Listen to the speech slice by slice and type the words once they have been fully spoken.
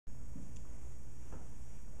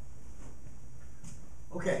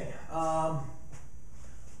Okay,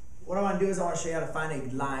 what I want to do is I want to show you how to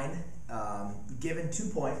find a line given 2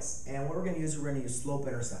 points, and what we're going to use, we're going to use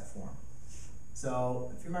slope-intercept form.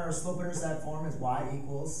 So if you remember, slope-intercept form is y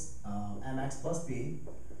equals mx plus b,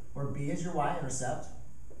 where b is your y-intercept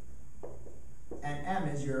and m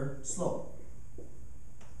is your slope.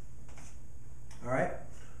 Alright,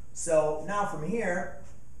 so now from here,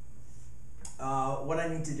 what I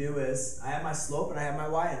need to do is, I have my slope and I have my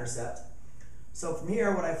y-intercept. So from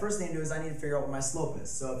here, what I first need to do is I need to figure out what my slope is.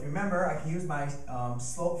 So if you remember, I can use my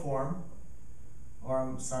slope form, or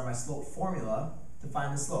I'm sorry, my slope formula to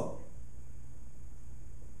find the slope.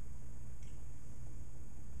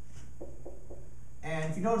 And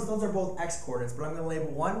if you notice, those are both x-coordinates, but I'm going to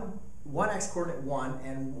label one x-coordinate 1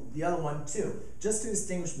 and the other one 2, just to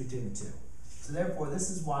distinguish between the two. So therefore, this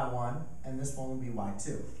is y1 and this one will be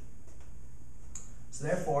y2. So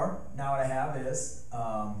therefore, now what I have is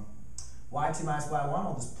y2 minus y1,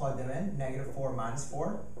 I'll just plug them in, negative 4 minus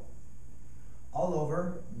 4, all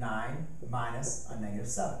over 9 minus a negative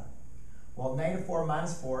 7. Well, negative 4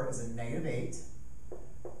 minus 4 is a negative 8.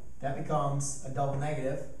 That becomes a double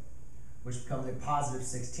negative, which becomes a positive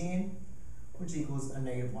 16, which equals a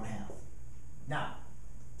negative 1/2. Now,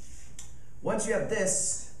 once you have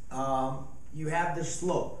this, you have the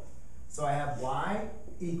slope. So I have y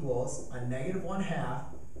equals a negative 1/2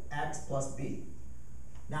 x plus b.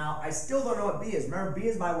 Now, I still don't know what b is. Remember, b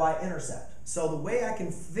is my y-intercept. So the way I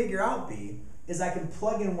can figure out b is I can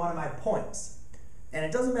plug in one of my points. And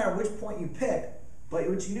it doesn't matter which point you pick, but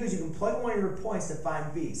what you can do is you can plug one of your points to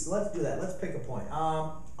find b. So let's do that. Let's pick a point.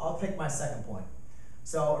 I'll pick my second point.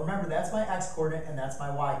 So remember, that's my x-coordinate and that's my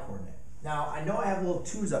y-coordinate. Now, I know I have little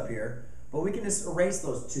 2's up here, but we can just erase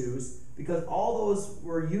those 2's because all those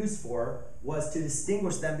were used for was to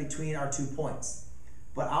distinguish them between our 2 points.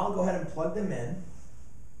 But I'll go ahead and plug them in.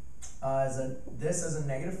 This as a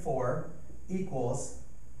negative 4 equals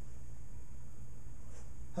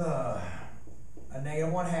a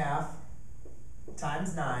negative 1/2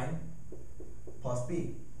 times 9 plus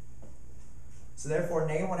b. So therefore,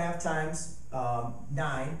 negative 1/2 times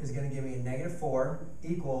 9 is going to give me a negative 4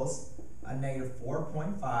 equals a negative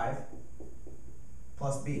 4.5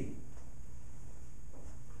 plus b.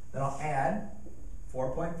 Then I'll add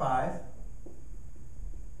 4.5,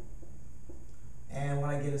 and what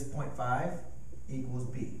I get is 0.5 equals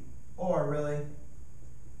b. Or really,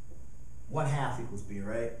 1/2 equals b,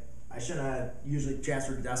 right? I shouldn't have usually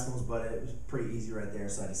transferred decimals, but it was pretty easy right there,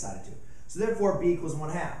 so I decided to. So therefore, b equals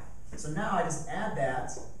 1/2. So now I just add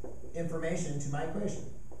that information to my equation.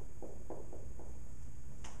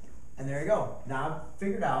 And there you go. Now I've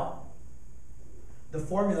figured out the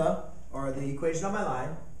formula, or the equation on my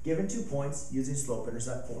line, given 2 points using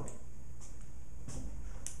slope-intercept form.